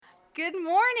Good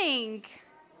morning.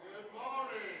 Good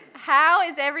morning. How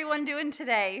is everyone doing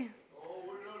today? Oh,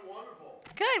 we're doing wonderful.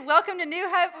 Good. Welcome to New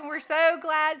Hope, and we're so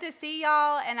glad to see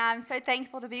y'all, and I'm so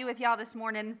thankful to be with y'all this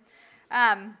morning.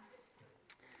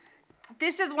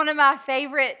 This is one of my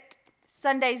favorite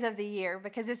Sundays of the year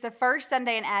because it's the first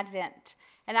Sunday in Advent,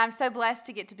 and I'm so blessed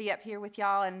to get to be up here with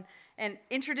y'all and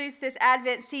introduce this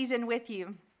Advent season with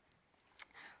you.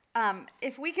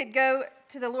 If we could go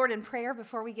to the Lord in prayer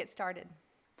before we get started.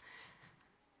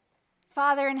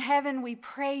 Father in heaven, we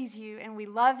praise you and we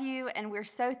love you, and we're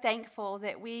so thankful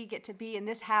that we get to be in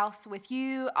this house with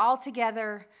you all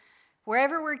together.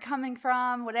 Wherever we're coming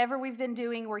from, whatever we've been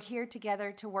doing, we're here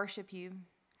together to worship you.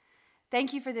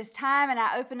 Thank you for this time, and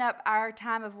I open up our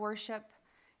time of worship,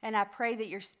 and I pray that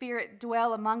your Spirit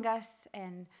dwell among us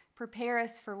and prepare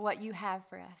us for what you have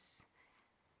for us.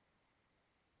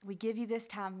 We give you this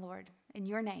time, Lord, in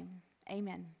your name.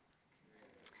 Amen.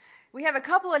 We have a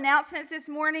couple announcements this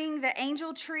morning. The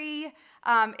angel tree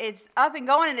is up and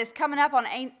going, and it's coming up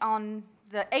on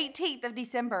the 18th of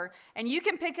December. And you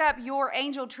can pick up your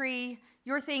angel tree,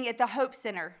 your thing, at the Hope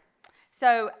Center.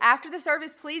 So after the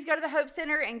service, please go to the Hope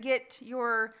Center and get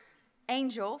your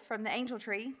angel from the angel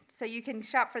tree so you can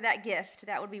shop for that gift.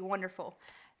 That would be wonderful.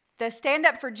 The Stand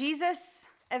Up for Jesus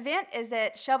event is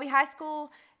at Shelby High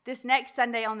School this next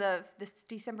Sunday on this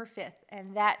December 5th,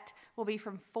 and that will be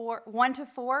from 1 to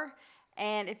 4.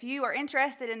 And if you are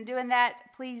interested in doing that,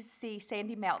 please see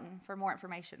Sandy Melton for more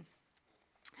information.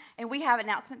 And we have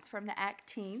announcements from the ACT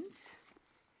teens.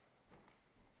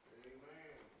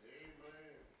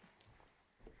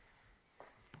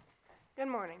 Good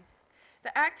morning.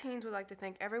 The ACT teens would like to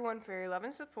thank everyone for your love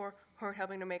and support for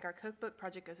helping to make our cookbook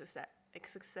project a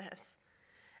success.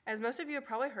 As most of you have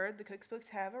probably heard, the cookbooks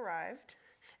have arrived,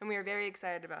 and we are very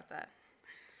excited about that.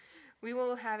 We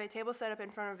will have a table set up in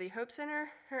front of the Hope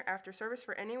Center after service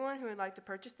for anyone who would like to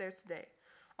purchase theirs today.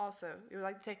 Also, we would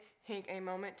like to take a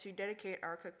moment to dedicate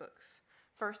our cookbooks.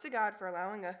 First to God for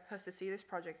allowing us to see this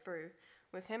project through.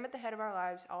 With Him at the head of our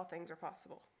lives, all things are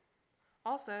possible.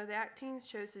 Also, the ACT teens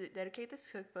chose to dedicate this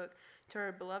cookbook to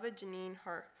our beloved Janine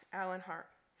Allen Hart.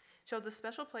 She holds a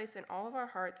special place in all of our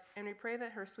hearts, and we pray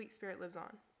that her sweet spirit lives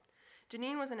on.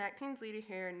 Janine was an ACT teens leader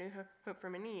here in New Hope for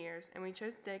many years, and we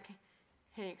chose to dedicate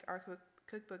our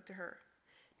cookbook to her.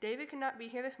 David could not be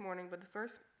here this morning, but the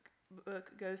first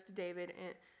book goes to David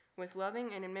with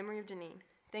loving and in memory of Janine.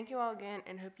 Thank you all again,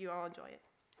 and hope you all enjoy it.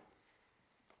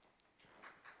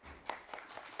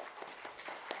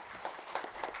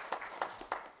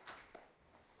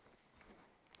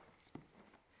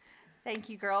 Thank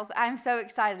you, girls. I'm so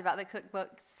excited about the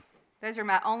cookbooks. Those are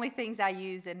my only things I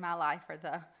use in my life are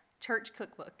the church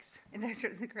cookbooks, and those are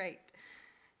great.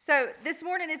 So this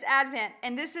morning is Advent,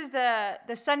 and this is the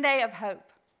Sunday of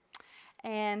Hope.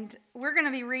 And we're going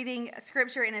to be reading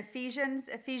scripture in Ephesians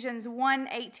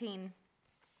 1:18.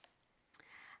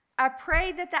 I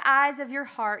pray that the eyes of your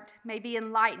heart may be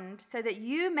enlightened so that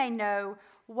you may know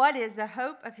what is the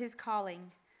hope of his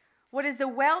calling, what is the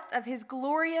wealth of his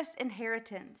glorious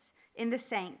inheritance in the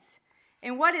saints,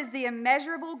 and what is the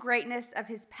immeasurable greatness of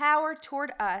his power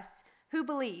toward us who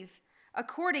believe,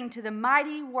 according to the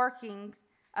mighty workings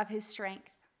of his strength.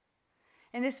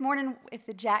 And this morning, if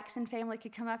the Jackson family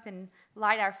could come up and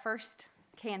light our first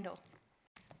candle.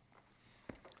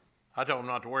 I told them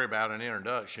not to worry about an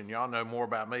introduction. Y'all know more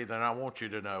about me than I want you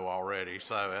to know already.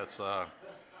 So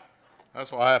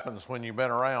that's what happens when you've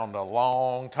been around a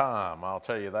long time. I'll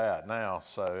tell you that now.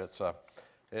 So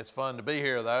it's fun to be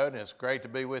here, though, and it's great to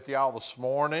be with y'all this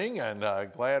morning. And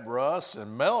glad Russ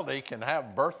and Melody can have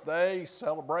a birthday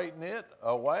celebrating it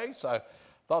away. So I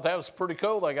thought that was pretty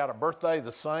cool. They got a birthday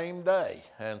the same day.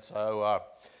 And so I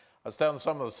was telling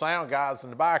some of the sound guys in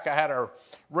the back, I had a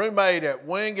roommate at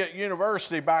Wingate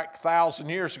University back 1,000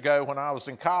 years ago when I was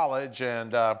in college,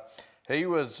 and he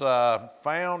was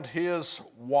found his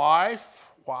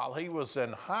wife while he was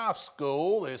in high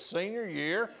school, his senior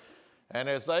year, and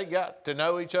as they got to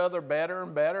know each other better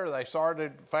and better, they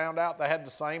found out they had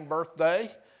the same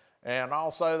birthday, and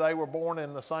also they were born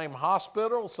in the same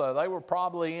hospital, so they were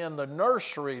probably in the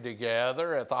nursery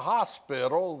together at the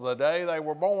hospital the day they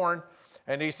were born,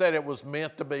 and he said it was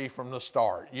meant to be from the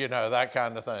start, that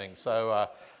kind of thing. So,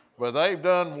 but they've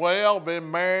done well, been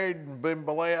married, and been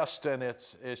blessed, and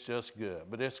it's just good.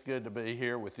 But it's good to be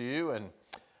here with you, and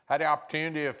had the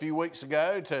opportunity a few weeks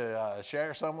ago to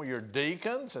share some with your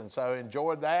deacons, and so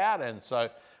enjoyed that, and so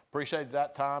appreciate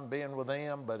that time being with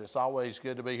them. But it's always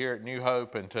good to be here at New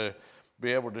Hope and to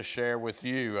be able to share with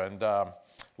you. And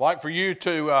like for you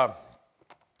to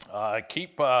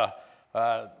keep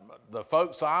the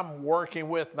folks I'm working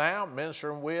with now,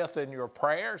 ministering with in your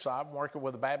prayers, I'm working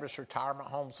with the Baptist Retirement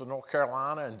Homes of North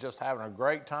Carolina and just having a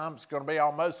great time. It's going to be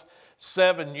almost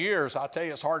 7 years. I tell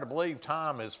you, it's hard to believe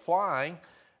time is flying.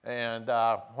 And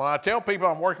when I tell people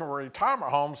I'm working with retirement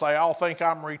homes, they all think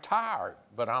I'm retired,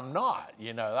 but I'm not.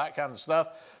 You know, that kind of stuff.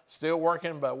 Still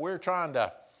working, but we're trying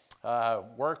to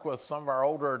work with some of our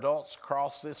older adults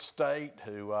across this state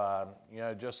who,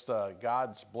 just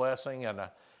God's blessing, and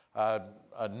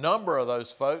a number of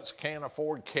those folks can't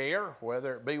afford care,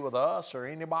 whether it be with us or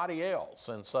anybody else.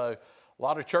 And so a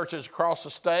lot of churches across the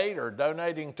state are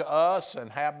donating to us and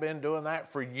have been doing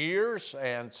that for years.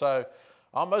 And so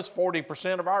almost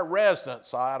 40% of our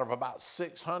residents out of about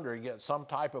 600 get some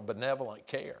type of benevolent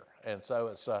care. And so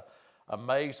it's an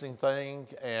amazing thing.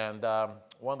 And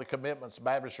one of the commitments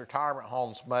Baptist Retirement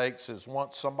Homes makes is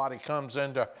once somebody comes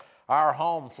into our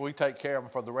homes, we take care of them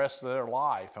for the rest of their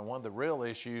life. And one of the real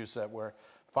issues that we're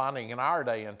finding in our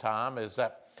day and time is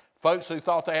that folks who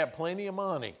thought they had plenty of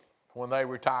money when they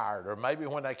retired, or maybe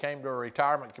when they came to a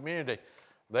retirement community,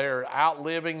 they're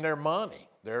outliving their money.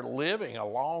 They're living a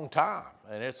long time,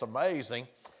 and it's amazing.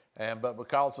 But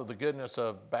because of the goodness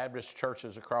of Baptist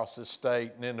churches across this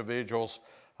state and individuals,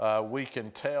 we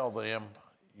can tell them,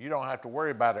 you don't have to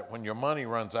worry about it when your money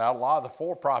runs out. A lot of the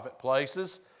for-profit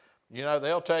places,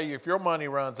 they'll tell you if your money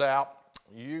runs out,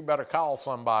 you better call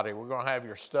somebody. We're going to have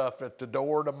your stuff at the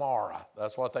door tomorrow.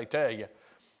 That's what they tell you.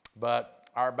 But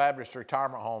our Baptist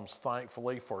Retirement Homes,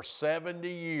 thankfully, for 70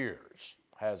 years,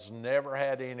 has never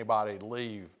had anybody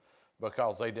leave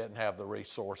because they didn't have the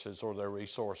resources or their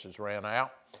resources ran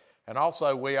out. And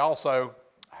also, we also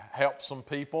help some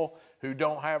people who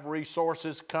don't have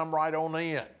resources come right on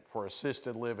in for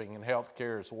assisted living and health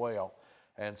care as well.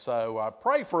 And so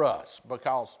pray for us,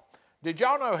 because did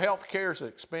y'all know health care is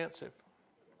expensive?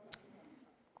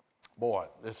 Boy,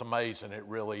 it's amazing. It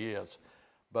really is.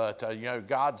 But,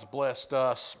 God's blessed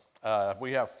us.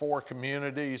 We have 4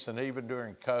 communities, and even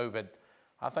during COVID,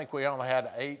 I think we only had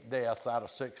 8 deaths out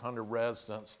of 600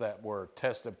 residents that were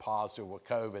tested positive with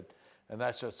COVID. And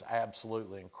that's just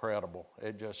absolutely incredible.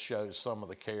 It just shows some of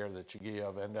the care that you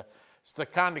give. And it's the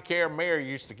kind of care Mary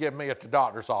used to give me at the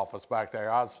doctor's office back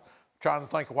there. I was trying to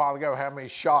think a while ago how many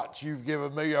shots you've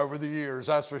given me over the years,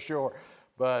 that's for sure.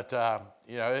 But,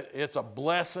 it's a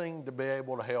blessing to be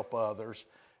able to help others,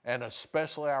 and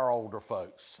especially our older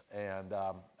folks. And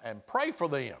pray for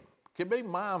them. Can be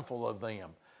mindful of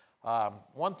them.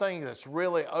 One thing that's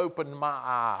really opened my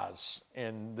eyes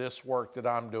in this work that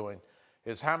I'm doing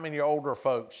is how many older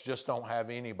folks just don't have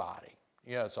anybody.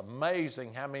 It's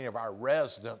amazing how many of our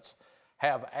residents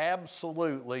have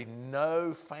absolutely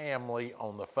no family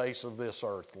on the face of this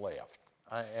earth left.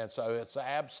 And so it's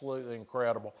absolutely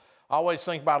incredible. I always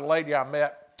think about a lady I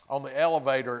met on the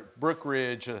elevator at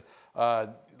Brookridge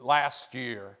last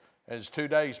year. It was 2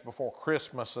 days before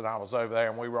Christmas, and I was over there,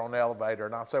 and we were on the elevator.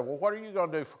 And I said, well, what are you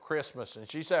going to do for Christmas? And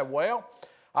she said, well,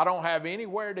 I don't have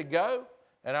anywhere to go,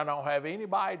 and I don't have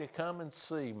anybody to come and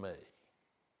see me.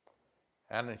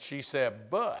 And then she said,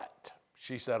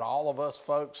 all of us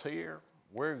folks here,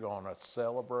 we're going to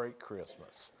celebrate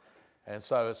Christmas. And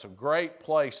so it's a great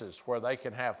places where they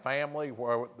can have family,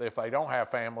 where if they don't have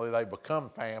family, they become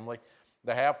family.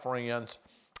 They have friends,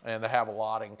 and they have a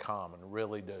lot in common,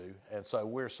 really do. And so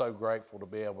we're so grateful to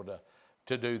be able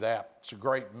to do that. It's a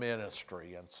great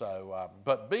ministry. And so,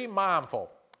 but be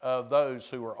mindful of those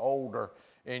who are older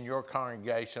in your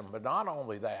congregation, but not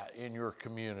only that, in your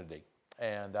community.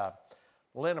 And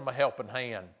lend them a helping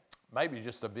hand, maybe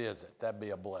just a visit. That'd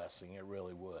be a blessing. It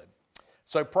really would.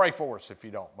 So pray for us if you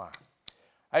don't mind.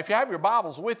 If you have your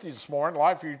Bibles with you this morning, I'd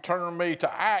like for you to turn with me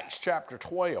to Acts chapter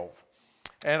 12.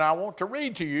 And I want to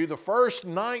read to you the first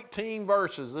 19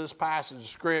 verses of this passage of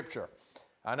Scripture.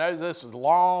 I know this is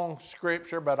long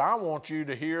Scripture, but I want you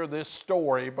to hear this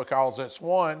story because it's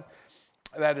one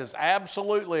that is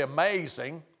absolutely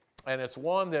amazing, and it's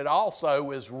one that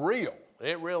also is real.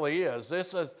 It really is.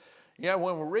 This is,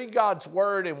 when we read God's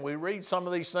Word and we read some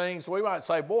of these things, we might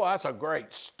say, boy, that's a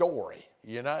great story,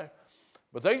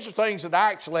 But these are things that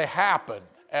actually happened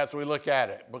as we look at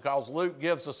it, because Luke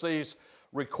gives us these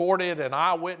recorded and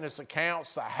eyewitness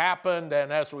accounts that happened,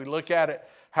 and as we look at it,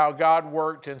 how God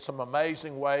worked in some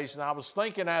amazing ways. And I was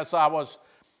thinking as I was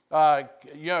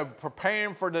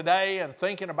preparing for today and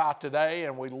thinking about today,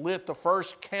 and we lit the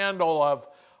first candle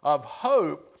of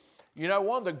hope,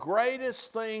 one of the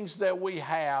greatest things that we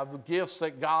have, the gifts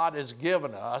that God has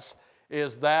given us,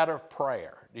 is that of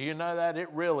prayer. Do you know that? It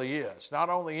really is. Not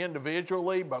only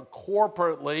individually, but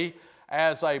corporately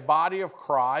as a body of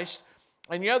Christ.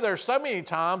 And there's so many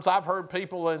times I've heard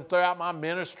people throughout my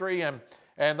ministry and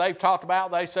And they've talked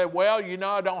about, they said, well,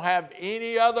 I don't have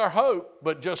any other hope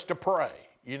but just to pray,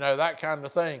 that kind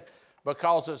of thing,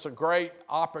 because it's a great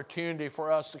opportunity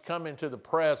for us to come into the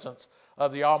presence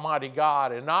of the Almighty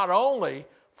God, and not only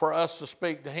for us to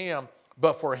speak to Him,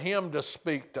 but for Him to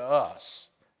speak to us.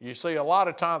 You see, a lot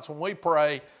of times when we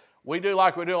pray, we do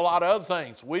like we do a lot of other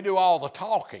things. We do all the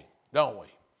talking, don't we?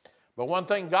 But one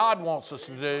thing God wants us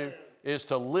to do is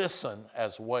to listen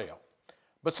as well.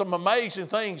 But some amazing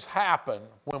things happen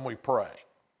when we pray.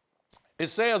 It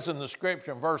says in the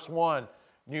scripture in verse 1,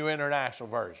 New International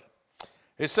Version,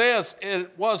 it says,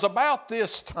 it was about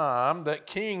this time that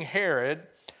King Herod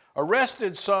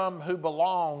arrested some who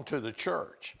belonged to the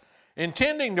church,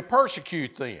 intending to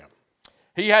persecute them.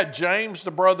 He had James, the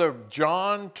brother of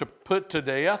John, to put to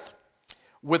death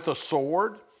with a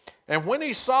sword. And when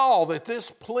he saw that this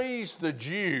pleased the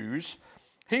Jews,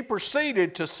 he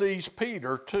proceeded to seize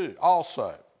Peter too,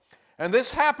 also. And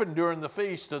this happened during the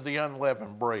feast of the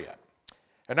unleavened bread.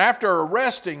 And after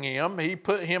arresting him, he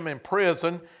put him in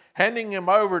prison, handing him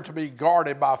over to be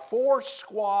guarded by 4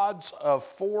 squads of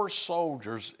 4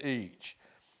 soldiers each.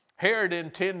 Herod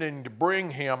intending to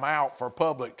bring him out for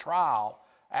public trial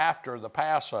after the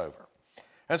Passover.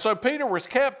 And so Peter was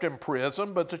kept in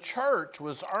prison, but the church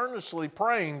was earnestly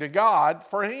praying to God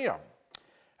for him.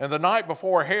 And the night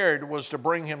before Herod was to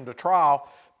bring him to trial,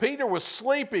 Peter was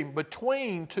sleeping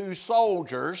between 2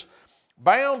 soldiers,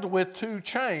 bound with 2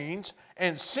 chains,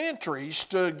 and sentries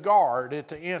stood guard at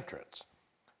the entrance.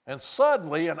 And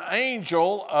suddenly an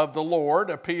angel of the Lord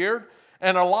appeared,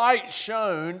 and a light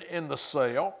shone in the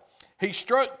cell. He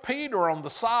struck Peter on the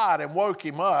side and woke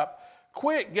him up.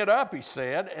 "Quick, get up," he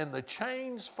said, and the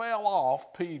chains fell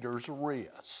off Peter's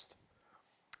wrist.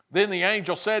 Then the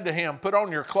angel said to him, "Put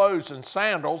on your clothes and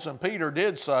sandals," and Peter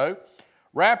did so.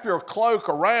 "Wrap your cloak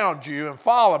around you and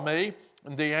follow me,"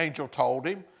 and the angel told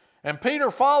him. And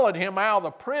Peter followed him out of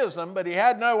the prison, but he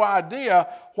had no idea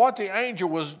what the angel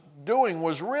was doing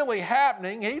was really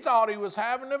happening. He thought he was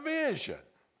having a vision.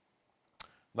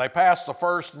 They passed the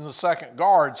first and the second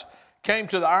guards, came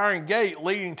to the iron gate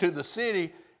leading to the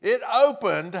city. It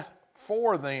opened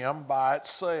for them by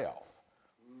itself,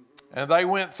 and they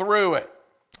went through it.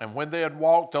 And when they had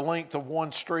walked the length of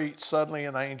one street, suddenly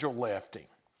an angel left him.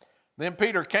 Then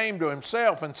Peter came to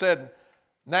himself and said,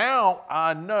 "Now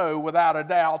I know without a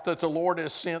doubt that the Lord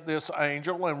has sent this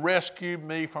angel and rescued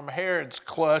me from Herod's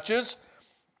clutches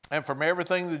and from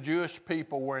everything the Jewish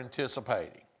people were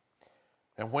anticipating."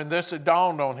 And when this had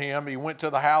dawned on him, he went to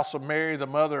the house of Mary, the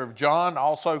mother of John,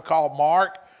 also called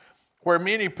Mark, where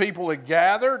many people had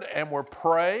gathered and were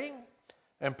praying.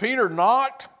 And Peter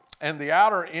knocked at the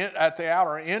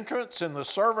outer entrance, and the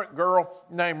servant girl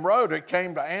named Rhoda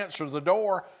came to answer the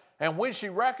door. And when she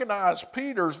recognized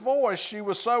Peter's voice, she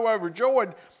was so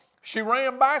overjoyed, she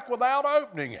ran back without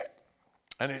opening it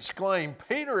and exclaimed,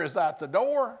 "Peter is at the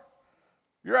door."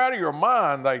 "You're out of your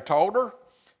mind," they told her.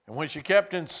 And when she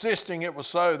kept insisting it was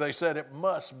so, they said it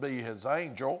must be his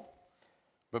angel.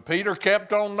 But Peter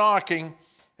kept on knocking.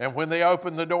 And when they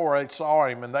opened the door, they saw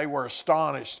him, and they were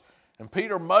astonished. And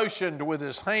Peter motioned with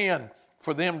his hand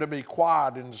for them to be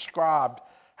quiet and described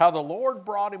how the Lord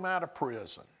brought him out of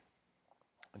prison.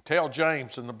 "And tell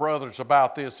James and the brothers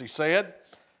about this," he said.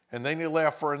 And then he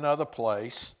left for another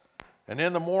place. And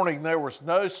in the morning there was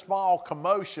no small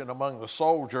commotion among the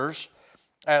soldiers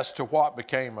as to what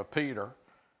became of Peter.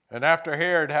 And after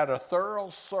Herod had a thorough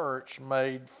search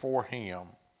made for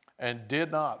him and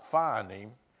did not find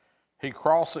him, he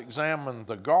cross-examined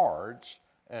the guards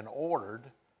and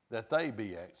ordered that they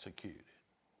be executed.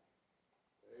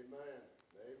 Amen.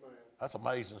 Amen. That's an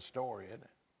amazing story, isn't it?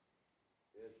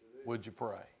 Yes, it is. Would you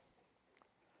pray?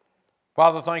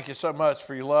 Father, thank you so much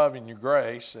for your love and your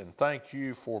grace, and thank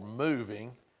you for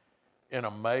moving in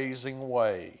amazing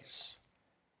ways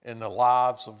in the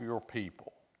lives of your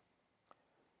people.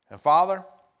 And Father,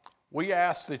 we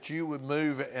ask that you would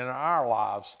move in our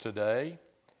lives today.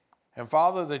 And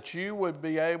Father, that you would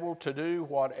be able to do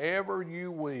whatever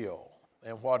you will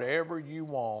and whatever you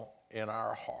want in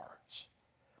our hearts.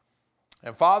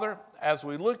 And Father, as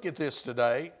we look at this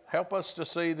today, help us to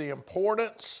see the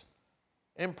importance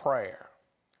in prayer.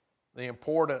 The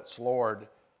importance, Lord,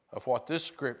 of what this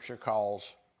scripture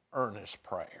calls earnest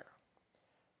prayer.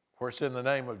 For it's in the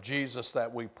name of Jesus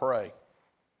that we pray.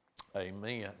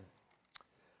 Amen.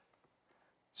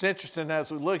 It's interesting,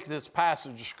 as we look at this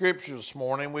passage of Scripture this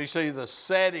morning, we see the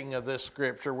setting of this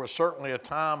Scripture was certainly a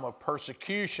time of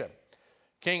persecution.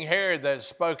 King Herod that is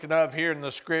spoken of here in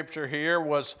the Scripture here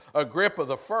was Agrippa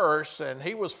I, and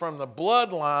he was from the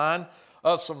bloodline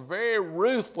of some very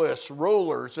ruthless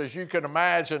rulers, as you can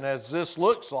imagine, as this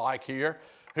looks like here,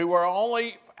 who were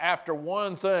only after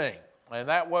one thing, and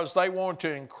that was they wanted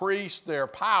to increase their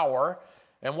power.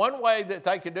 And one way that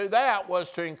they could do that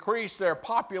was to increase their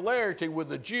popularity with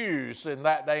the Jews in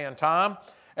that day and time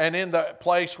and in the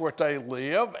place where they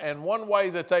live. And one way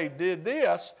that they did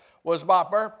this was by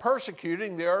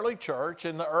persecuting the early church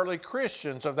and the early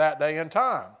Christians of that day and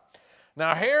time.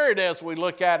 Now Herod, as we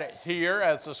look at it here,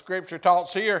 as the scripture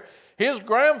talks here, his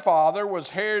grandfather was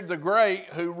Herod the Great,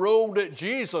 who ruled at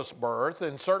Jesus' birth,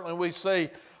 and certainly we see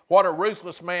what a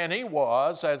ruthless man he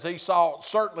was, as he sought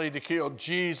certainly to kill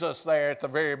Jesus there at the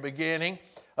very beginning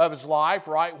of his life,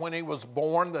 right when he was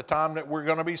born, the time that we're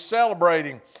going to be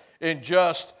celebrating in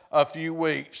just a few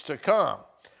weeks to come.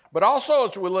 But also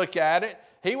as we look at it,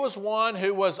 he was one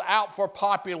who was out for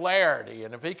popularity,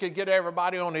 and if he could get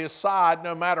everybody on his side,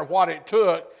 no matter what it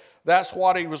took, that's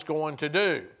what he was going to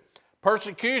do.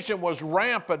 Persecution was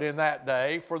rampant in that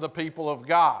day for the people of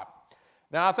God.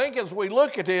 Now, I think as we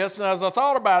look at this, and as I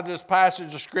thought about this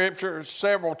passage of Scripture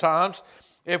several times,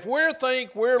 if we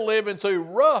think we're living through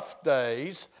rough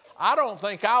days, I don't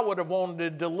think I would have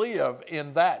wanted to live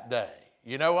in that day.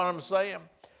 You know what I'm saying?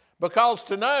 Because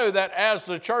to know that as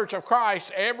the Church of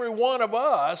Christ, every one of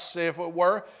us, if it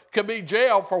were, could be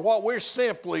jailed for what we're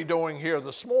simply doing here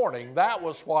this morning. That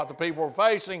was what the people were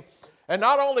facing. And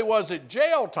not only was it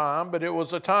jail time, but it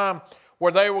was a time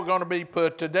where they were going to be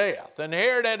put to death. And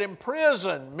Herod had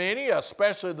imprisoned many,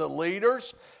 especially the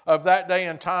leaders of that day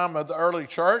and time of the early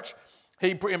church.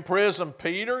 He imprisoned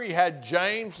Peter. He had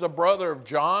James, the brother of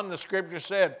John, the scripture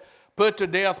said, put to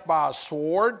death by a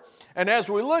sword. And as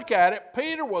we look at it,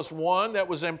 Peter was one that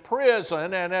was in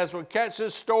prison. And as we catch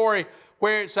this story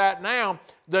where it's at now,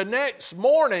 the next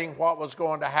morning what was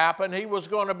going to happen, he was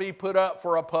going to be put up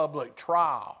for a public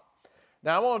trial.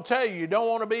 Now, I want to tell you, you don't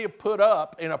want to be put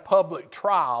up in a public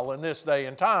trial in this day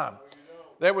and time.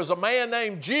 There was a man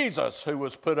named Jesus who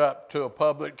was put up to a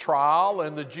public trial,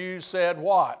 and the Jews said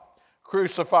what?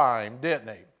 Crucify him, didn't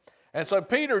he? And so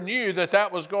Peter knew that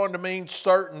that was going to mean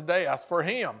certain death for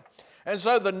him. And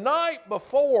so the night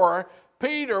before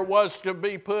Peter was to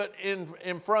be put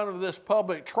in front of this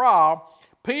public trial,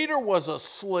 Peter was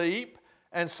asleep,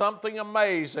 and something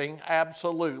amazing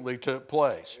absolutely took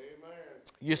place.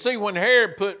 You see, when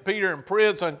Herod put Peter in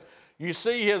prison, you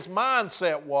see his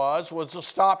mindset was to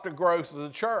stop the growth of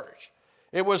the church.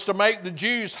 It was to make the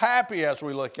Jews happy as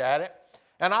we look at it.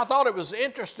 And I thought it was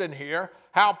interesting here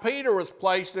how Peter was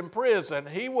placed in prison.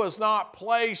 He was not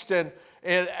placed in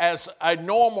as a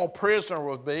normal prisoner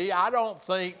would be. I don't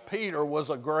think Peter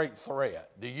was a great threat.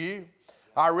 Do you?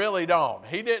 I really don't.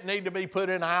 He didn't need to be put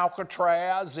in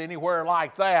Alcatraz, anywhere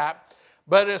like that.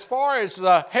 But as far as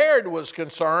Herod was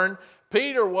concerned,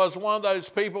 Peter was one of those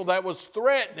people that was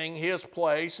threatening his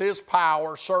place, his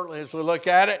power, certainly as we look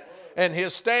at it, and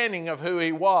his standing of who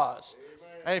he was.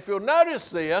 And if you'll notice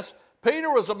this, Peter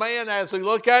was a man, as we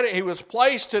look at it, he was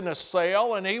placed in a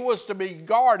cell, and he was to be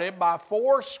guarded by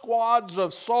 4 squads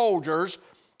of soldiers,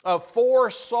 of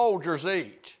 4 soldiers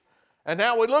each. And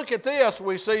now we look at this,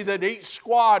 we see that each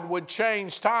squad would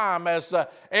change time as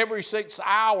every 6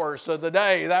 hours of the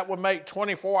day. That would make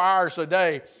 24 hours a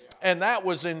day. And that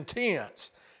was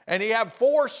intense. And he had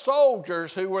 4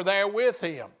 soldiers who were there with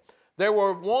him. There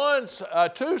were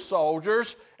 2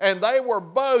 soldiers, and they were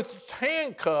both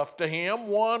handcuffed to him,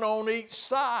 one on each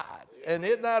side. And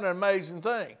isn't that an amazing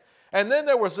thing? And then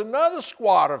there was another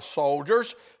squad of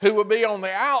soldiers who would be on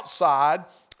the outside,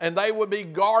 and they would be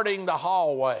guarding the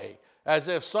hallway, as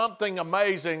if something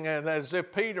amazing, and as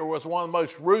if Peter was one of the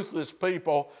most ruthless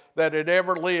people that had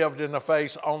ever lived on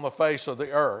the face of the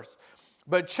earth.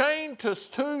 But chained to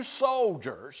 2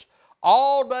 soldiers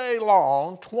all day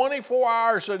long, 24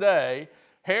 hours a day,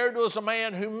 Herod was a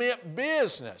man who meant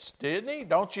business, didn't he?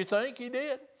 Don't you think he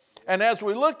did? And as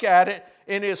we look at it,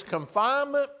 in his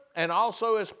confinement and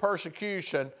also his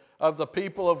persecution of the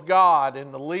people of God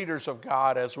and the leaders of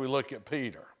God as we look at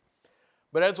Peter.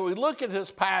 But as we look at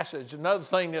this passage, another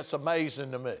thing that's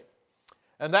amazing to me,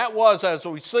 and that was, as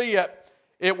we see it,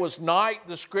 it was night,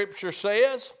 the scripture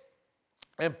says,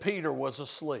 and Peter was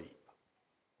asleep.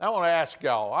 I want to ask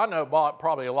y'all, I know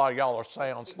probably a lot of y'all are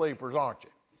sound sleepers, aren't you?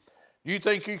 You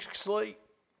think you could sleep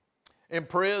in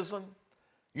prison?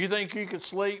 You think you could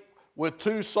sleep with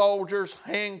 2 soldiers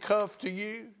handcuffed to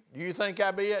you? Do you think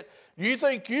that'd be it? Do you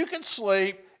think you could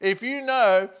sleep if you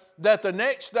know that the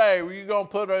next day you're going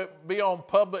to be on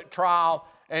public trial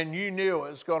and you knew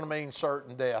it was going to mean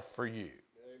certain death for you?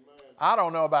 Amen. I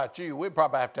don't know about you. We'd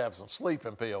probably have to have some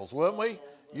sleeping pills, wouldn't we?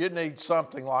 You'd need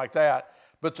something like that.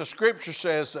 But the scripture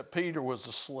says that Peter was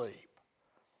asleep.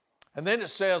 And then it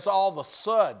says, all of a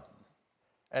sudden,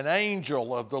 an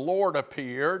angel of the Lord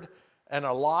appeared, and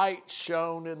a light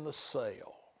shone in the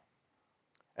cell.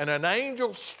 and an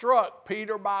angel struck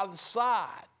Peter by the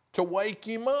side to wake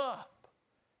him up.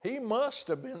 He must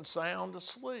have been sound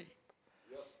asleep.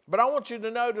 But I want you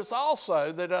to notice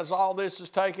also that as all this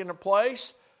is taking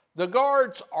place, the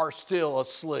guards are still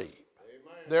asleep.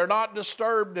 Amen. They're not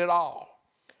disturbed at all.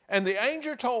 And the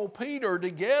angel told Peter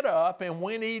to get up, and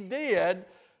when he did,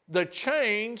 the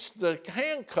chains, the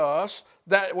handcuffs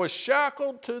that was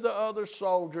shackled to the other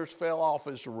soldiers fell off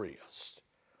his wrist.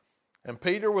 And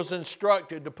Peter was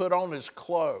instructed to put on his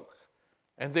cloak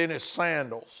and then his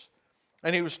sandals.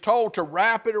 And he was told to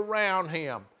wrap it around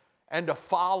him and to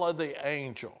follow the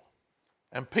angel.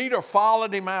 And Peter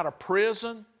followed him out of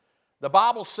prison. The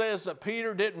Bible says that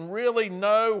Peter didn't really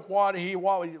know what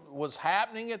was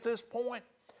happening at this point.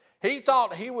 He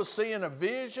thought he was seeing a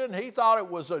vision. He thought it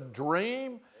was a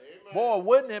dream. Amen. Boy,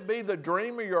 wouldn't it be the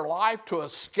dream of your life to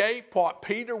escape what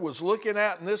Peter was looking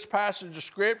at in this passage of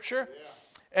Scripture? Yeah.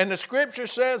 And the Scripture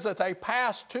says that they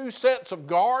passed 2 sets of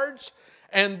guards,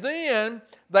 and then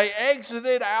they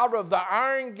exited out of the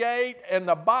iron gate, and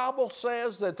the Bible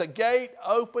says that the gate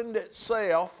opened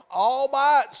itself, all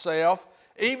by itself,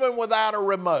 even without a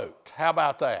remote. How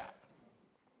about that?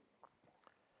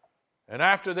 And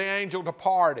after the angel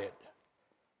departed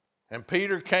and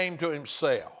Peter came to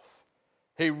himself,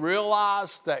 he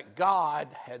realized that God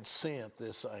had sent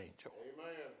this angel.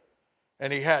 Amen.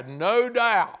 And he had no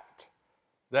doubt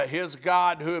that his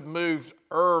God, who had moved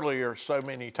earlier so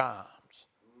many times,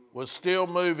 was still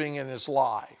moving in his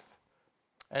life.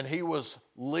 And he was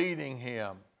leading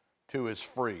him to his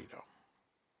freedom.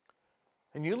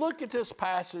 And you look at this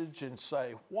passage and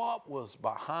say, what was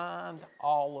behind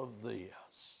all of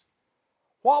this?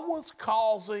 What was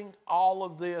causing all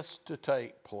of this to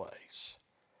take place?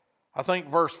 I think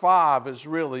verse 5 is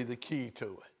really the key to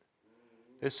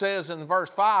it. It says in verse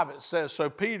 5, it says, so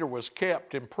Peter was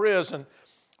kept in prison,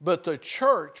 but the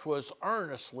church was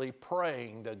earnestly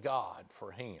praying to God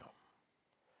for him.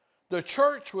 The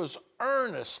church was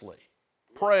earnestly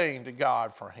praying to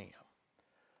God for him.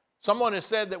 Someone has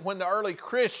said that when the early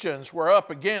Christians were up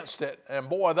against it, and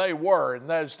boy, they were in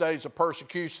those days of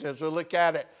persecution, as we look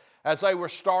at it, as they were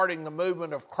starting the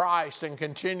movement of Christ and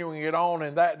continuing it on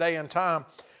in that day and time,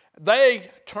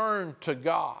 they turned to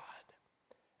God.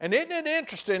 And isn't it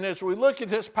interesting as we look at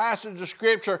this passage of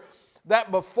Scripture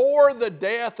that before the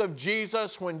death of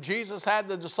Jesus, when Jesus had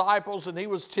the disciples and he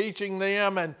was teaching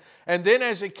them, and then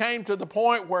as he came to the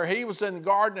point where he was in the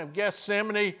Garden of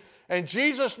Gethsemane, and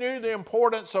Jesus knew the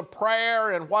importance of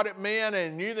prayer and what it meant,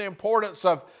 and knew the importance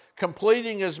of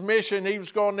completing his mission. He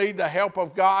was going to need the help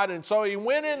of God. And so he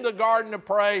went in the garden to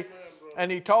pray,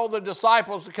 and he told the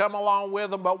disciples to come along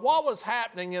with him. But what was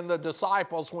happening in the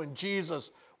disciples when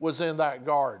Jesus was in that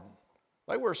garden?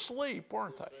 They were asleep,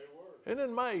 weren't they? Isn't it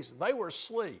amazing? They were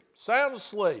asleep, sound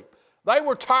asleep. They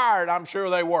were tired, I'm sure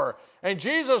they were. And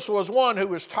Jesus was one who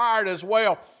was tired as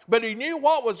well. But he knew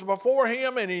what was before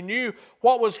him, and he knew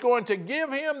what was going to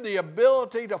give him the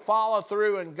ability to follow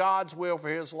through, and God's will for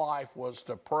his life was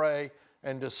to pray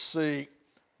and to seek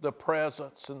the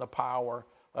presence and the power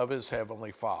of his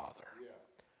heavenly Father. Yeah.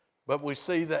 But we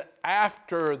see that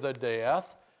after the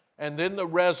death and then the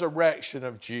resurrection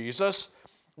of Jesus,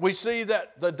 we see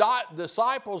that the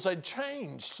disciples had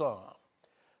changed some.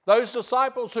 Those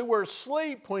disciples who were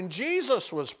asleep when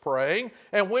Jesus was praying,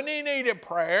 and when he needed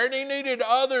prayer, and he needed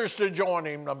others to join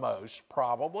him the most,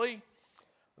 probably.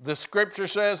 The Scripture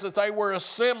says that they were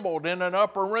assembled in an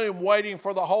upper room waiting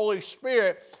for the Holy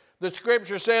Spirit. The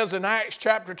Scripture says in Acts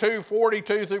chapter 2,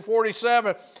 42 through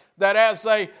 47, that as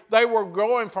they were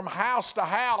going from house to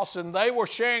house, and they were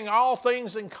sharing all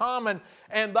things in common,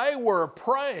 and they were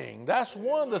praying. That's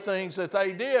one of the things that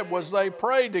they did, was they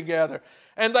prayed together.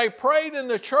 And they prayed in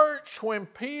the church when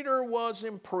Peter was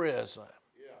in prison.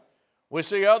 Yeah. We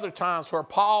see other times where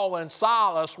Paul and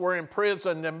Silas were in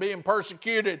prison and being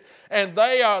persecuted, and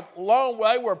they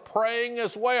were praying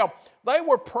as well. They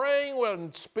were praying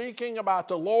and speaking about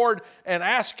the Lord and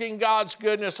asking God's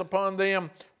goodness upon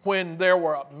them when there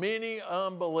were many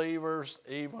unbelievers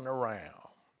even around.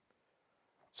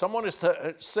 Someone has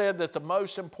said that the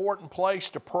most important place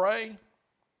to pray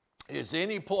is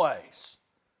any place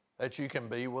that you can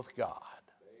be with God.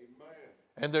 Amen.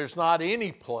 And there's not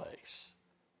any place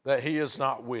that he is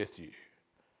not with you.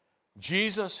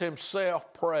 Jesus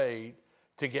himself prayed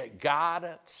to get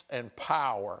guidance and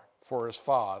power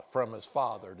from his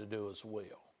Father to do his will.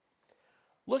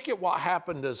 Look at what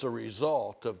happened as a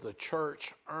result of the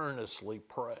church earnestly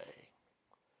praying.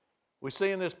 We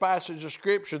see in this passage of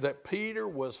Scripture that Peter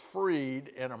was freed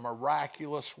in a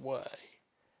miraculous way.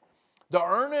 The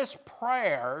earnest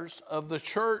prayers of the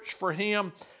church for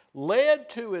him led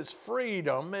to his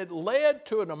freedom. It led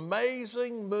to an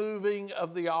amazing moving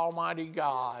of the Almighty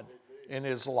God in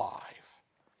his life.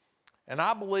 And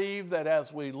I believe that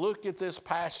as we look at this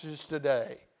passage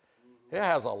today, it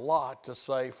has a lot to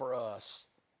say for us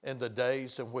in the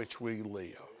days in which we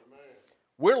live.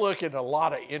 We're looking at a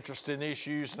lot of interesting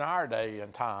issues in our day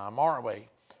and time, aren't we?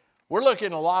 We're looking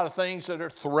at a lot of things that are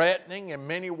threatening in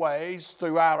many ways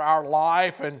throughout our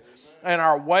life and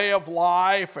our way of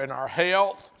life and our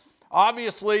health.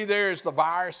 Obviously, there's the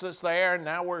virus that's there, and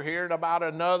now we're hearing about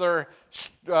another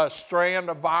strand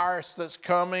of virus that's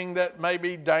coming that may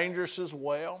be dangerous as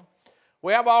well.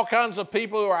 We have all kinds of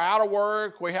people who are out of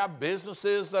work. We have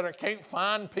businesses that can't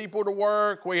find people to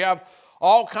work. We have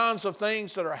all kinds of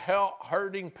things that are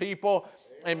hurting people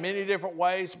in many different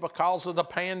ways because of the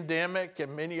pandemic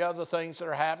and many other things that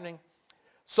are happening.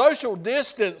 Social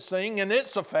distancing and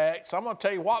its effects, I'm going to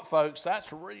tell you what, folks,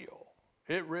 that's real.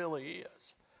 It really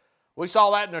is. We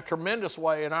saw that in a tremendous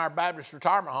way in our Baptist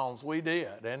retirement homes. We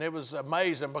did. And it was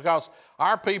amazing because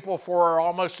our people for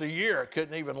almost a year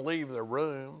couldn't even leave their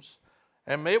rooms.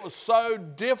 And it was so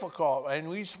difficult. And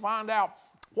we used to find out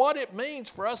what it means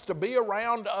for us to be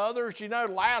around others. You know,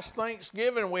 last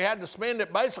Thanksgiving we had to spend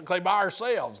it basically by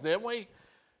ourselves, didn't we?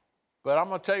 But I'm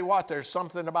going to tell you what, there's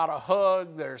something about a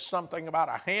hug. There's something about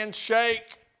a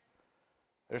handshake.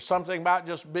 There's something about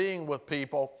just being with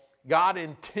people. God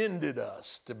intended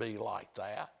us to be like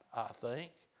that, I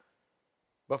think.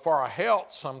 But for our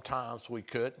health, sometimes we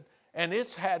couldn't. And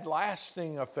it's had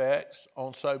lasting effects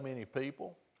on so many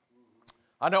people.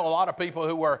 I know a lot of people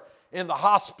who were in the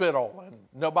hospital and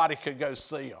nobody could go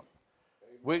see them.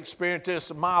 We experienced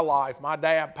this in my life. My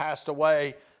dad passed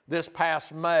away this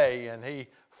past May, and he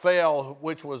fell,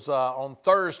 which was on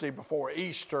Thursday before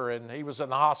Easter, and he was in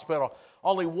the hospital.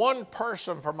 Only one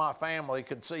person from my family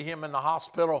could see him in the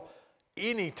hospital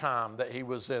any time that he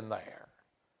was in there.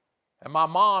 And my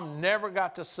mom never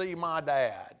got to see my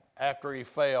dad after he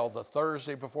fell the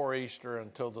Thursday before Easter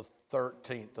until the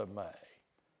 13th of May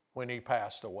when he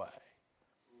passed away.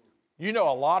 You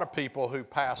know a lot of people who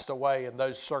passed away in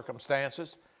those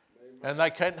circumstances, and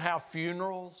they couldn't have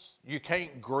funerals. You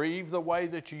can't grieve the way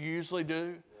that you usually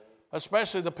do,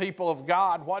 especially the people of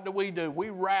God. What do? We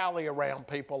rally around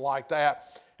people like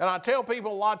that. And I tell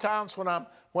people a lot of times when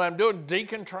I'm doing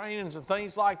deacon trainings and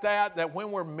things like that, that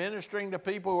when we're ministering to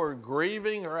people who are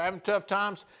grieving or having tough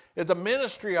times, the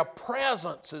ministry of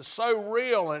presence is so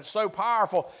real and it's so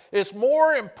powerful. It's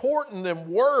more important than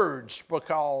words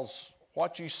because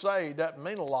what you say doesn't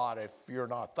mean a lot if you're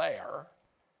not there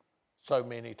so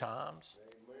many times.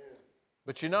 Amen.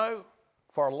 But you know,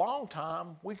 for a long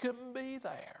time, we couldn't be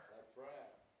there. That's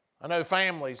right. I know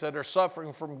families that are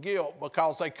suffering from guilt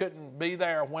because they couldn't be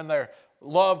there when their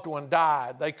loved one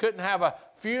died. They couldn't have a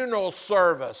funeral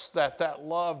service that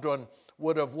loved one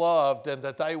would have loved and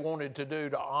that they wanted to do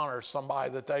to honor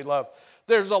somebody that they love.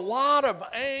 There's a lot of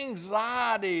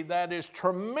anxiety that is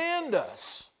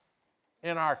tremendous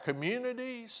in our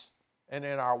communities and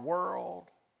in our world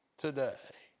today.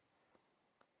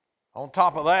 On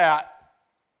top of that,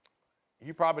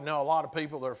 you probably know a lot of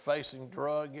people that are facing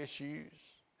drug issues.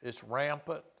 It's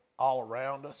rampant all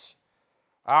around us.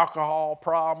 Alcohol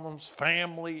problems,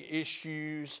 family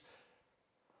issues.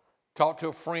 Talked to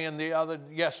a friend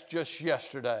just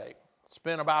yesterday.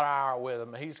 Spent about an hour with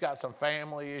him. He's got some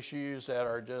family issues that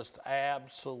are just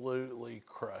absolutely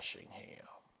crushing him.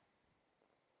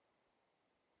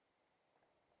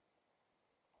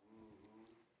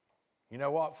 You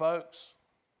know what, folks?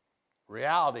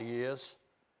 Reality is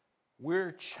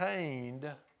we're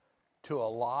chained to a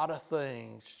lot of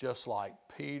things just like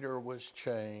Peter was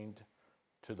chained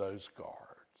to those guards.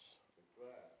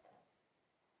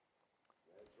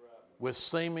 That's right. With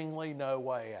seemingly no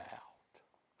way out.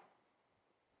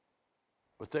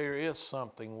 But there is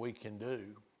something we can do. That's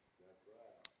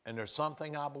right. And there's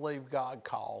something I believe God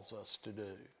calls us to do.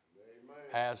 Amen.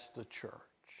 As the church.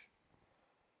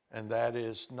 And that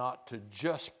is not to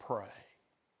just pray,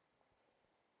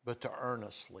 but to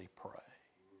earnestly pray.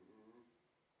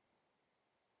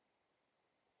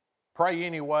 Pray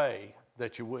any way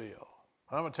that you will.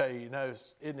 I'm going to tell you,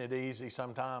 isn't it easy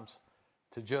sometimes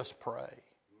to just pray?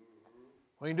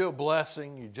 When you do a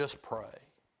blessing, you just pray.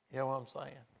 You know what I'm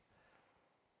saying?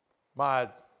 My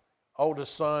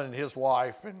oldest son and his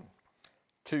wife and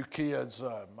 2 kids,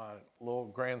 my little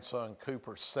grandson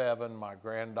Cooper, 7, my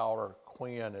granddaughter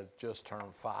Quinn has just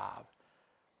turned 5.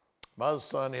 My other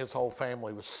son, his whole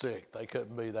family was sick. They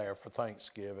couldn't be there for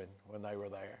Thanksgiving when they were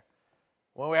there.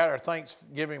 When we had our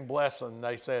Thanksgiving blessing,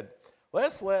 they said,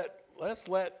 let's let let's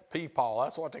let Peepaw,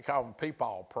 that's what they call him,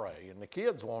 Peepaw, pray. And the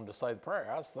kids wanted to say the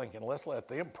prayer. I was thinking, let's let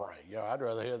them pray. You know, I'd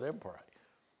rather hear them pray.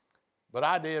 But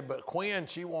I did, but Quinn,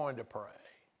 she wanted to pray.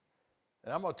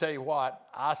 And I'm going to tell you what,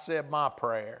 I said my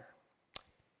prayer,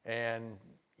 and,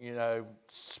 you know,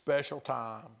 special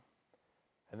time.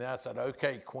 And then I said,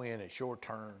 okay, Quinn, it's your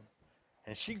turn.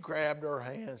 And she grabbed her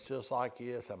hands just like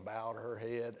this and bowed her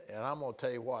head. And I'm going to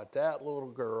tell you what, that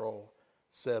little girl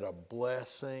said a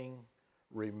blessing,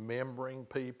 remembering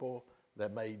people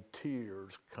that made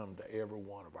tears come to every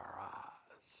one of our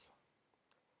eyes.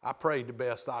 I prayed the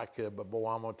best I could, but boy,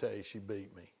 I'm going to tell you, she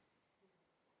beat me.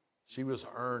 She was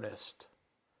earnest.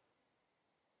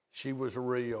 She was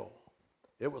real.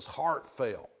 It was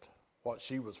heartfelt, what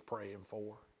she was praying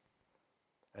for.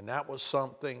 And that was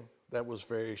something that was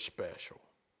very special.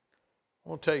 I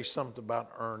want to tell you something about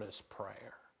earnest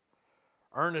prayer.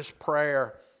 Earnest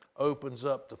prayer opens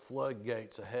up the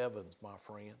floodgates of heavens, my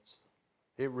friends.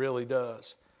 It really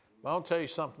does. But I want to tell you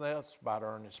something else about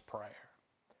earnest prayer.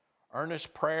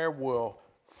 Earnest prayer will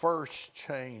first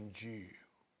change you.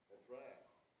 That's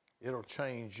right. It'll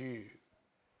change you.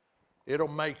 It'll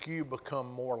make you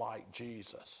become more like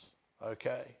Jesus,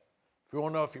 okay? If you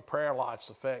want to know if your prayer life's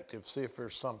effective, see if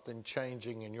there's something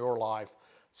changing in your life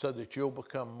so that you'll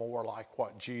become more like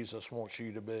what Jesus wants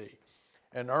you to be.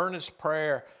 And earnest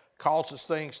prayer causes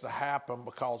things to happen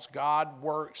because God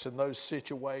works in those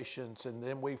situations, and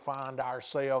then we find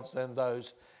ourselves in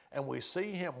those, and we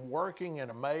see him working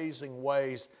in amazing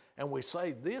ways, and we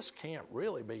say, this can't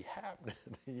really be happening,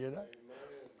 you know? Amen.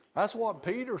 That's what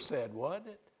Peter said, wasn't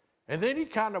it? And then he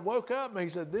kind of woke up and he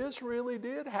said, this really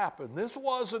did happen. This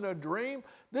wasn't a dream.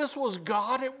 This was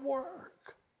God at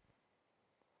work.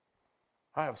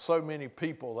 I have so many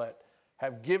people that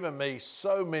have given me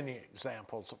so many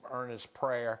examples of earnest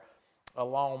prayer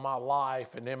along my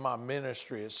life and in my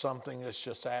ministry. It's something that's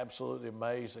just absolutely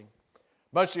amazing.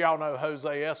 Most of y'all know Jose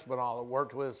Espinal that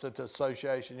worked with us at the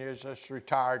association. He just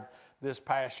retired this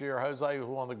past year. Jose was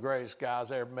one of the greatest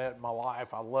guys I ever met in my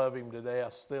life. I love him to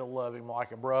death, still love him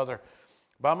like a brother.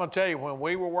 But I'm going to tell you, when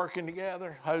we were working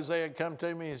together, Jose had come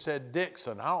to me and said,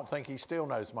 Dixon. I don't think he still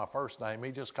knows my first name.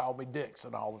 He just called me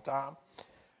Dixon all the time.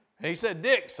 And he said,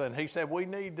 Dixon, he said, we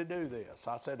need to do this.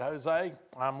 I said, Jose,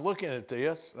 I'm looking at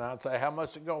this. And I'd say, how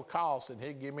much is it going to cost? And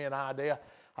he'd give me an idea.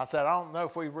 I said, I don't know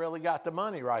if we've really got the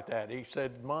money right there. He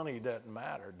said, money doesn't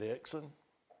matter, Dixon.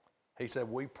 He said,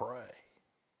 we pray.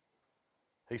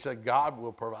 He said, God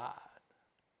will provide.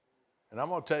 And I'm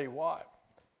going to tell you what,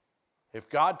 if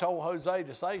God told Jose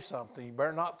to say something, you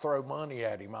better not throw money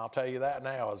at him. I'll tell you that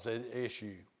now as an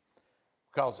issue.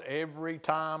 Because every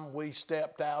time we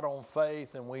stepped out on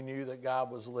faith and we knew that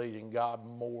God was leading, God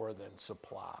more than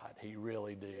supplied. He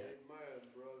really did. Amen,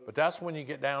 but that's when you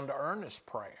get down to earnest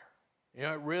prayer. You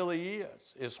know, it really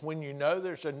is. It's when you know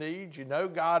there's a need, you know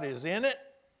God is in it,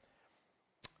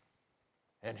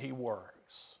 and he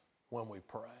works when we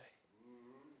pray.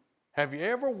 Have you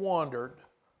ever wondered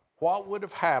what would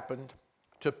have happened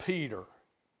to Peter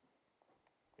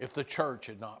if the church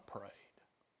had not prayed?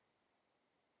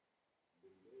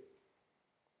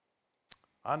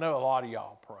 I know a lot of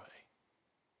y'all pray.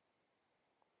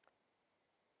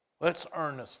 Let's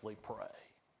earnestly pray.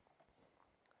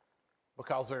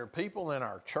 Because there are people in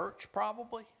our church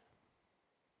probably.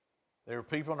 There are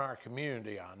people in our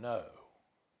community I know.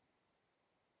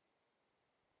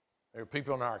 There are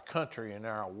people in our country and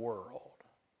our world.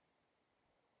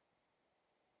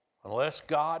 Unless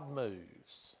God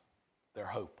moves, they're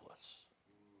hopeless.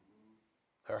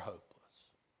 They're hopeless.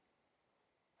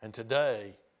 And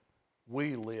today,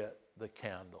 we lit the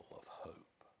candle of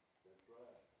hope.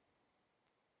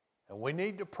 And we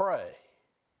need to pray,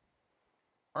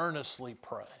 earnestly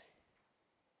pray,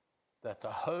 that the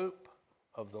hope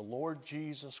of the Lord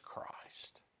Jesus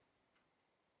Christ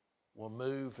will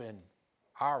move in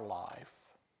our life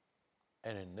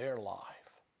and in their life,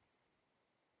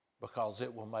 because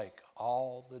it will make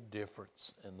all the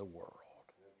difference in the world.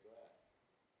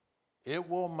 It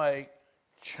will make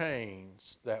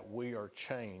chains that we are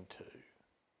chained to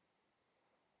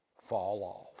fall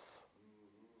off,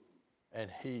 and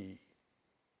he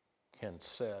can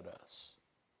set us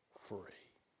free.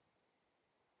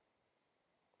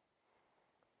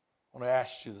 I want to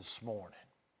ask you this morning,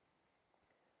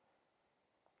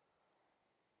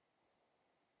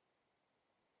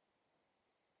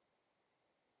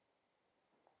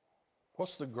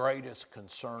 what's the greatest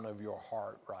concern of your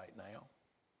heart right now?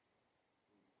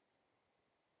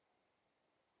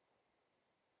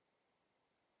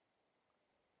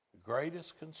 The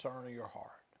greatest concern of your heart.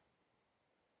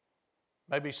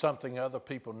 Maybe something other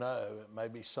people know. It may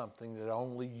be something that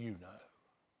only you know.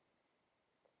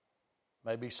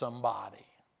 maybe somebody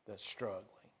that's struggling.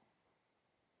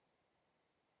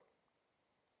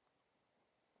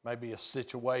 Maybe a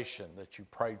situation that you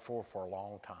prayed for a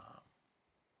long time.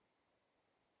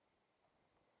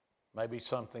 Maybe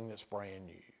something that's brand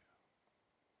new.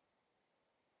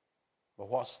 But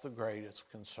what's the greatest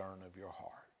concern of your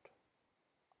heart?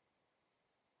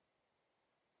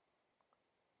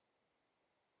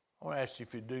 I want to ask you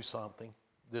if you'd do something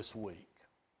this week.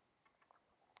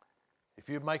 If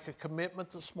you'd make a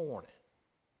commitment this morning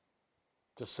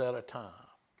to set a time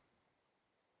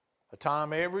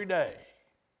every day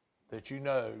that you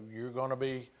know you're going to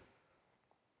be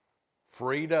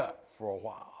freed up for a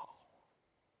while,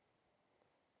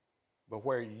 but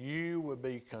where you would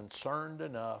be concerned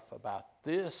enough about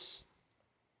this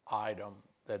item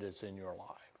that is in your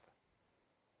life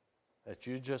that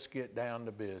you just get down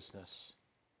to business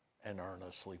and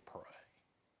earnestly pray.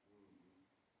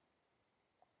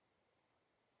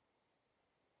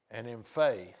 And in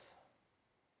faith,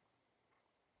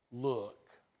 look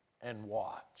and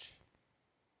watch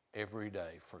every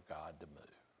day for God to move.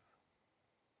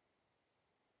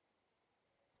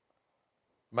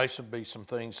 May be some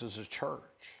things as a church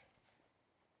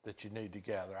that you need to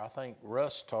gather. I think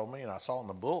Russ told me, and I saw in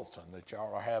the bulletin, that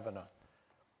y'all are having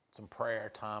some prayer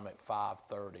time at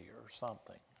 5:30 or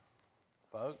something.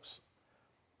 Folks,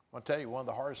 I'm going to tell you, one of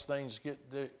the hardest things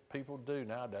people do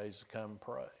nowadays is come and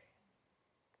pray.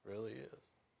 It really is.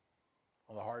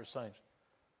 One of the hardest things.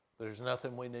 There's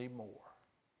nothing we need more.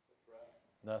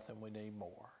 Nothing we need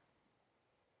more.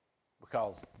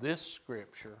 Because this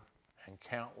scripture and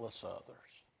countless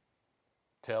others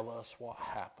tell us what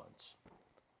happens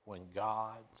when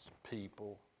God's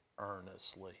people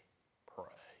earnestly pray.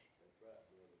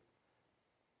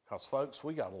 Because, folks,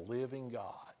 we got a living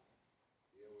God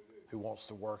who wants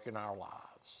to work in our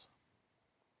lives.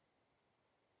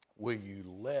 Will you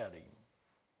let him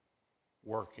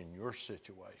work in your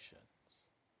situations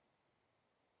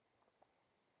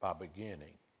by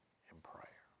beginning in prayer?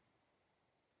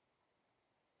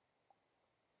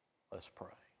 Let's pray.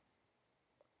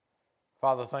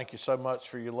 Father, thank you so much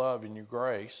for your love and your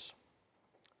grace.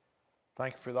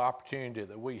 Thank you for the opportunity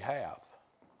that we have,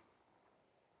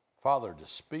 Father, to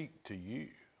speak to you.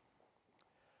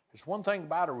 There's one thing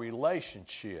about a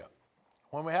relationship.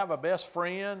 When we have a best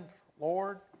friend,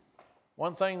 Lord,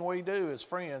 one thing we do as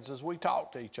friends is we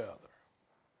talk to each other.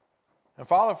 And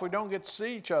Father, if we don't get to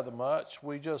see each other much,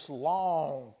 we just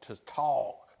long to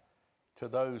talk to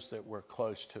those that we're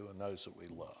close to and those that we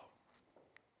love.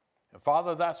 And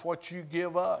Father, that's what you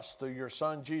give us through your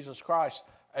Son, Jesus Christ,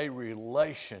 a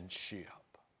relationship.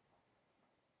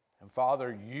 And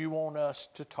Father, you want us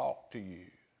to talk to you.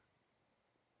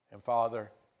 And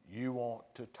Father, you want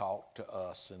to talk to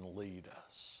us and lead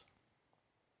us.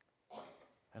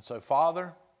 And so,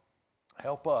 Father,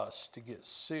 help us to get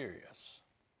serious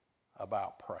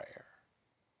about prayer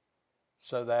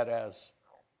so that as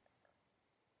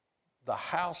the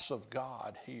house of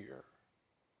God here,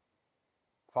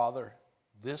 Father,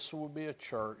 this will be a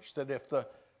church that if the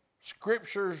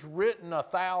Scripture's written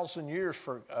 1,000 years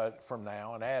from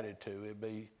now and added to, it'd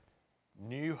be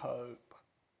New Hope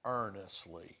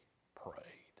earnestly prayed.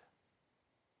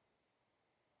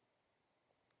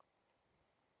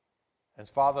 And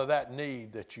Father, that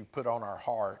need that you put on our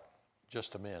heart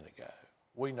just a minute ago,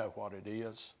 we know what it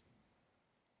is.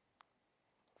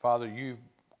 Father, you've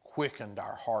quickened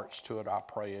our hearts to it, I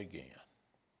pray again.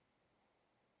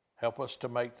 Help us to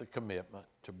make the commitment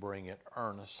to bring it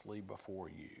earnestly before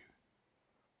you,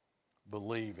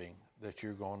 believing that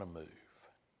you're going to move.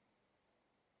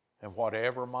 And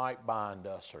whatever might bind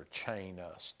us or chain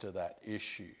us to that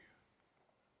issue,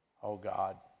 oh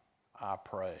God, I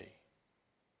pray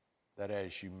that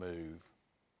as you move,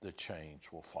 the chains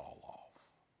will fall off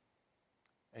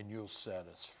and you'll set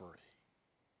us free.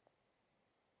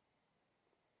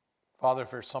 Father,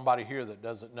 if there's somebody here that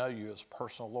doesn't know you as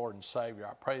personal Lord and Savior,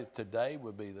 I pray that today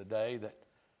would be the day that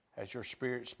as your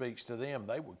Spirit speaks to them,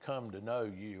 they would come to know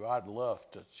you. I'd love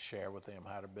to share with them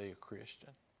how to be a Christian.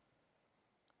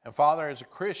 And Father, as a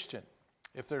Christian,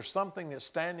 if there's something that's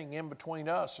standing in between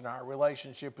us and our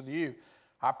relationship with you,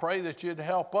 I pray that you'd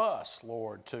help us,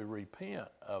 Lord, to repent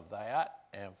of that.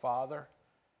 And Father,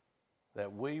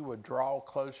 that we would draw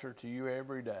closer to you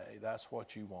every day. That's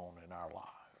what you want in our life.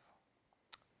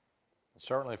 And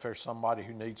certainly if there's somebody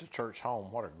who needs a church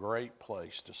home, what a great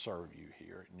place to serve you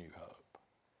here at New Hope.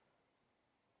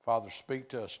 Father, speak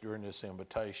to us during this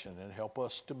invitation and help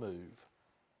us to move.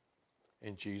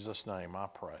 In Jesus' name I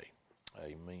pray.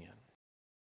 Amen.